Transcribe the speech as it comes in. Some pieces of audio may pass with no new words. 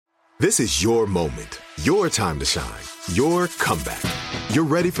This is your moment, your time to shine, your comeback. You're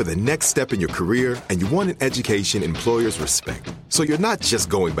ready for the next step in your career, and you want an education employers respect. So you're not just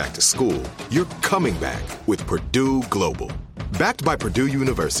going back to school, you're coming back with Purdue Global. Backed by Purdue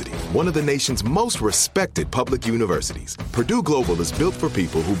University, one of the nation's most respected public universities, Purdue Global is built for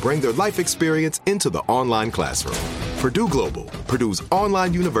people who bring their life experience into the online classroom. Purdue Global, Purdue's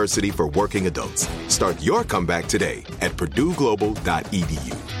online university for working adults. Start your comeback today at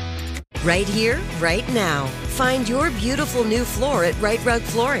purdueglobal.edu. Right here, right now. Find your beautiful new floor at Right Rug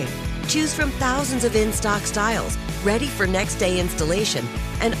Flooring. Choose from thousands of in-stock styles, ready for next day installation,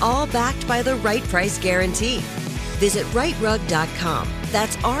 and all backed by the right price guarantee. Visit rightrug.com.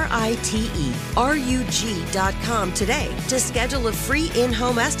 That's RITERUG.com today to schedule a free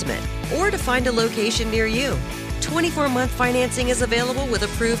in-home estimate or to find a location near you. 24-month financing is available with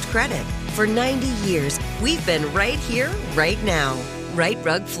approved credit. For 90 years, we've been right here, right now. Right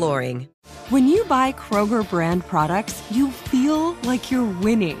Rug Flooring. When you buy Kroger brand products, you feel like you're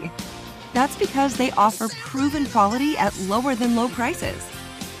winning. That's because they offer proven quality at lower than low prices.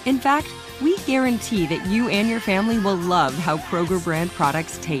 In fact, we guarantee that you and your family will love how Kroger brand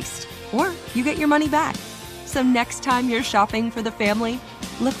products taste, or you get your money back. So next time you're shopping for the family,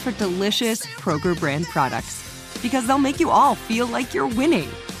 look for delicious Kroger brand products, because they'll make you all feel like you're winning.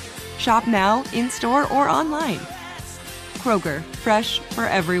 Shop now, in-store, or online. Kroger, fresh for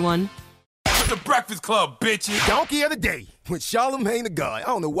everyone. The Breakfast Club, bitches. Donkey of the day with Charlamagne the God. I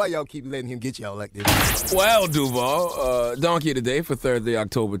don't know why y'all keep letting him get y'all like this. Well, Duval, Donkey of the day for Thursday,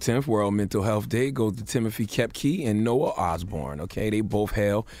 October 10th, World Mental Health Day, goes to Timothy Kepke and Noah Osborne, okay? They both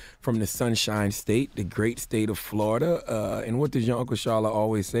hail from the Sunshine State, the great state of Florida. And what does your Uncle Charla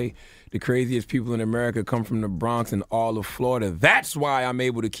always say? The craziest people in America come from the Bronx and all of Florida. That's why I'm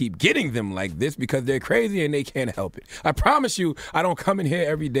able to keep getting them like this, because they're crazy and they can't help it. I promise you, I don't come in here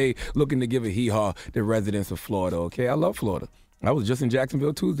every day looking to give a hee-haw to residents of Florida, okay? I love Florida. I was just in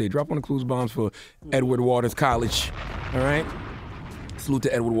Jacksonville Tuesday. Drop one of the clues bombs for Edward Waters College, all right? Salute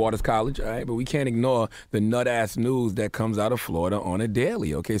to Edward Waters College, all right? But we can't ignore the nut-ass news that comes out of Florida on a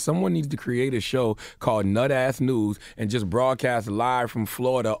daily, okay? Someone needs to create a show called Nut-Ass News and just broadcast live from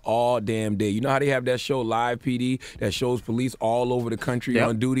Florida all damn day. You know how they have that show, Live PD, that shows police all over the country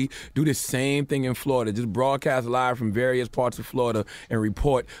on duty? Do the same thing in Florida. Just broadcast live from various parts of Florida and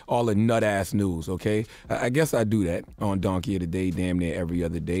report all the nut-ass news, okay? I guess I do that on Donkey of the Day damn near every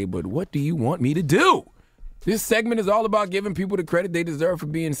other day, but what do you want me to do? This segment is all about giving people the credit they deserve for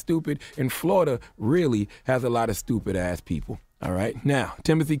being stupid, and Florida really has a lot of stupid-ass people, all right? Now,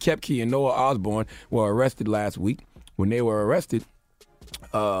 Timothy Kepke and Noah Osborne were arrested last week. When they were arrested,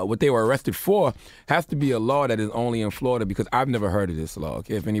 what they were arrested for has to be a law that is only in Florida, because I've never heard of this law,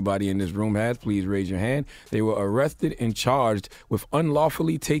 okay? If anybody in this room has, please raise your hand. They were arrested and charged with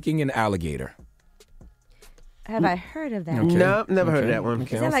unlawfully taking an alligator. Have I heard of that? Okay. No, never heard of that one.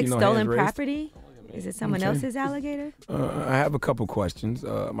 Okay, Is I that don't like see no stolen hands raised. property? Is it someone else's alligator? I have a couple questions.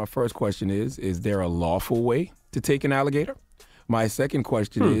 My first question is there a lawful way to take an alligator? My second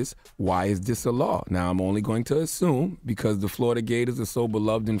question is, why is this a law? Now, I'm only going to assume, because the Florida Gators are so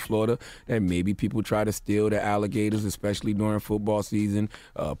beloved in Florida, that maybe people try to steal the alligators, especially during football season,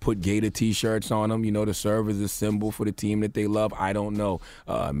 put Gator T-shirts on them, you know, to serve as a symbol for the team that they love. I don't know.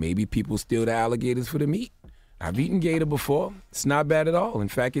 Maybe people steal the alligators for the meat. I've eaten gator before. It's not bad at all. In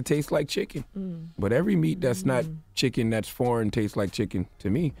fact, it tastes like chicken. But every meat that's not chicken that's foreign tastes like chicken to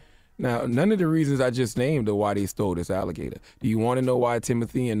me. Now, none of the reasons I just named are why they stole this alligator. Do you want to know why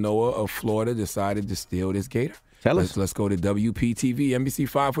Timothy and Noah of Florida decided to steal this gator? Tell us. Let's go to WPTV,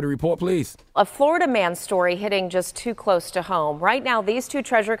 NBC5 for the report, please. A Florida man's story hitting just too close to home. Right now, these two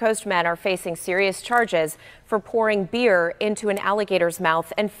Treasure Coast men are facing serious charges for pouring beer into an alligator's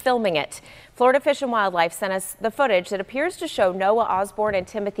mouth and filming it. Florida Fish and Wildlife sent us the footage that appears to show Noah Osborne and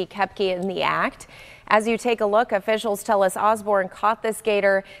Timothy Kepke in the act. As you take a look, officials tell us Osborne caught this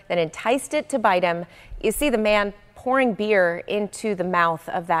gator, then enticed it to bite him. You see the man pouring beer into the mouth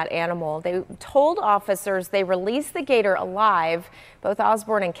of that animal. They told officers they released the gator alive. Both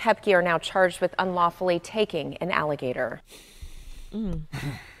Osborne and Kepke are now charged with unlawfully taking an alligator.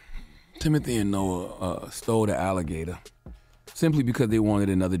 Timothy and Noah stole the alligator simply because they wanted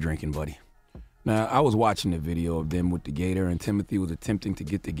another drinking buddy. Now, I was watching the video of them with the gator, and Timothy was attempting to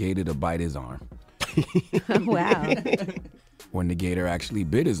get the gator to bite his arm. Wow. When the gator actually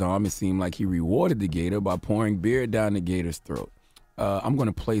bit his arm, it seemed like he rewarded the gator by pouring beer down the gator's throat. I'm going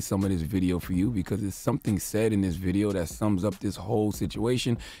to play some of this video for you because there's something said in this video that sums up this whole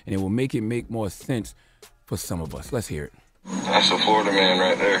situation, and it will make more sense for some of us. Let's hear it. That's a Florida man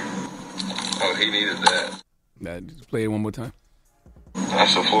right there. Oh, he needed that. Just play it one more time.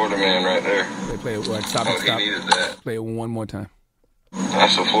 That's a Florida man right there. Play it. Stop. He needed that. Play it one more time.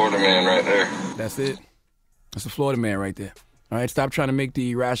 That's a Florida man right there. That's it. That's a Florida man right there. All right, stop trying to make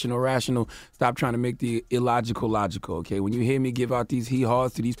the irrational rational. Stop trying to make the illogical logical, okay? When you hear me give out these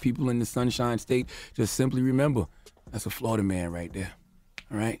hee-haws to these people in the Sunshine State, just simply remember, that's a Florida man right there,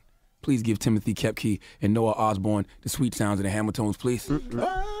 all right? Please give Timothy Kepke and Noah Osborne the sweet sounds of the Hamiltones, please. You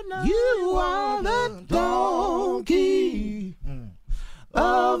are the donkey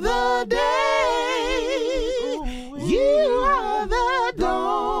of the day. You are the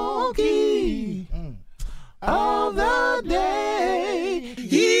donkey of the day.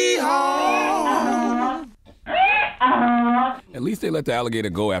 Yee-haw. At least they let the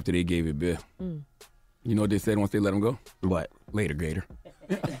alligator go after they gave it beer. You know what they said once they let him go? What? Later, Gator.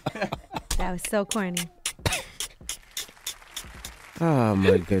 That was so corny. Oh,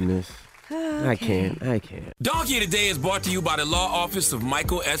 my goodness. I can't. Donkey of the Day is brought to you by the law office of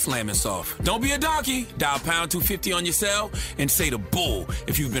Michael S. Lamonsoff. Don't be a donkey. Dial pound 250 on your cell and say the bull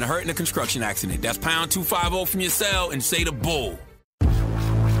if you've been hurt in a construction accident. That's pound 250 from your cell and say the bull.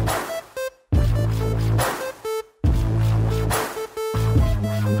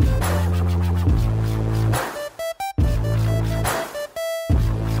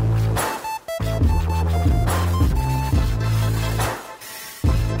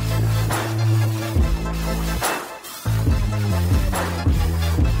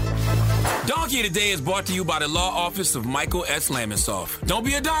 Donkey of the Day is brought to you by the law office of Michael S. Lamonsoff. Don't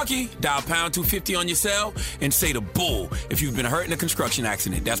be a donkey. Dial pound 250 on your cell and say the bull if you've been hurt in a construction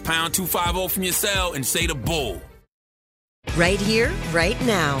accident. That's pound 250 from your cell and say the bull. Right here, right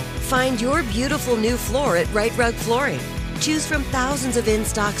now. Find your beautiful new floor at Right Rug Flooring. Choose from thousands of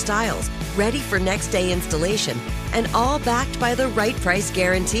in-stock styles, ready for next day installation, and all backed by the right price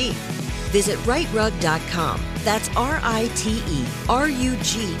guarantee. Visit rightrug.com. That's RITERUG.com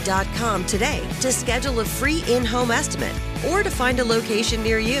today to schedule a free in-home estimate or to find a location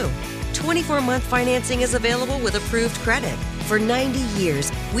near you. 24-month financing is available with approved credit. For 90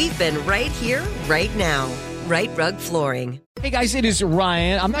 years, we've been right here, right now. Right Rug Flooring. Hey guys, it is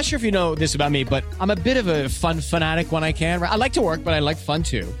Ryan. I'm not sure if you know this about me, but I'm a bit of a fun fanatic when I can. I like to work, but I like fun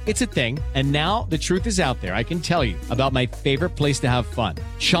too. It's a thing. And now the truth is out there. I can tell you about my favorite place to have fun.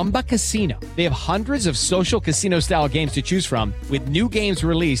 Chumba Casino. They have hundreds of social casino style games to choose from with new games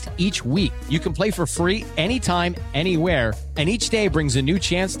released each week. You can play for free anytime, anywhere. And each day brings a new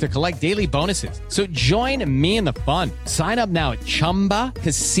chance to collect daily bonuses. So join me in the fun. Sign up now at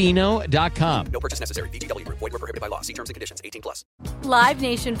ChumbaCasino.com. No purchase necessary. VGW Group. Void where prohibited by law. See terms and conditions. 18+. Live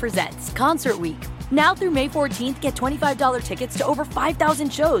Nation presents Concert Week. Now through May 14th, get $25 tickets to over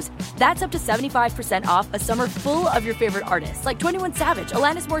 5,000 shows. That's up to 75% off a summer full of your favorite artists like 21 Savage,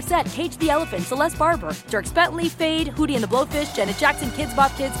 Alanis Morissette, Cage the Elephant, Celeste Barber, Dierks Bentley, Fade, Hootie and the Blowfish, Janet Jackson, Kidz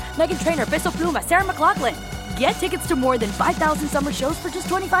Bop Kids, Meghan Trainor, Peso Pluma, Sarah McLachlan. Get tickets to more than 5,000 summer shows for just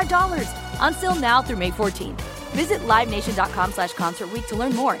 $25. On sale now through May 14th. Visit LiveNation.com/Concert Week to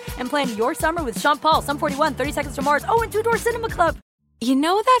learn more and plan your summer with Sean Paul, Sum 41, 30 Seconds to Mars, and Two Door Cinema Club. You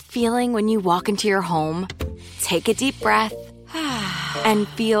know that feeling when you walk into your home, take a deep breath, and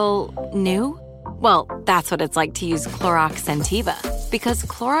feel new? Well, that's what it's like to use Clorox Scentiva. Because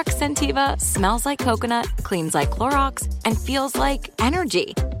Clorox Scentiva smells like coconut, cleans like Clorox, and feels like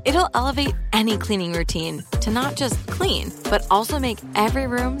energy. It'll elevate any cleaning routine to not just clean, but also make every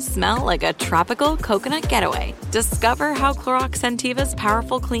room smell like a tropical coconut getaway. Discover how Clorox Scentiva's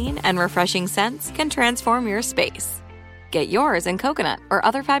powerful clean and refreshing scents can transform your space. Get yours in coconut or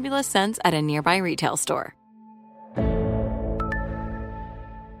other fabulous scents at a nearby retail store.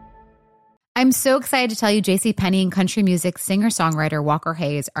 I'm so excited to tell you JCPenney and country music singer-songwriter Walker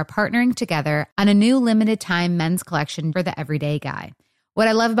Hayes are partnering together on a new limited-time men's collection for the everyday guy. What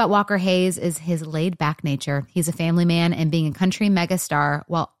I love about Walker Hayes is his laid-back nature. He's a family man, and being a country megastar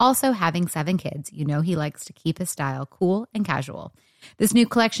while also having 7 kids, you know he likes to keep his style cool and casual. This new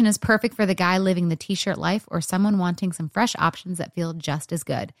collection is perfect for the guy living the t-shirt life or someone wanting some fresh options that feel just as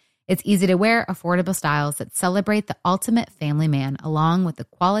good. It's easy to wear, affordable styles that celebrate the ultimate family man, along with the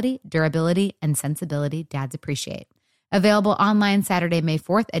quality, durability, and sensibility dads appreciate. Available online Saturday, May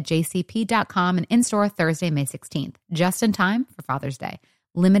 4th at jcp.com and in-store Thursday, May 16th. Just in time for Father's Day.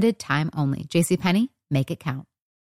 Limited time only. JCPenney, make it count.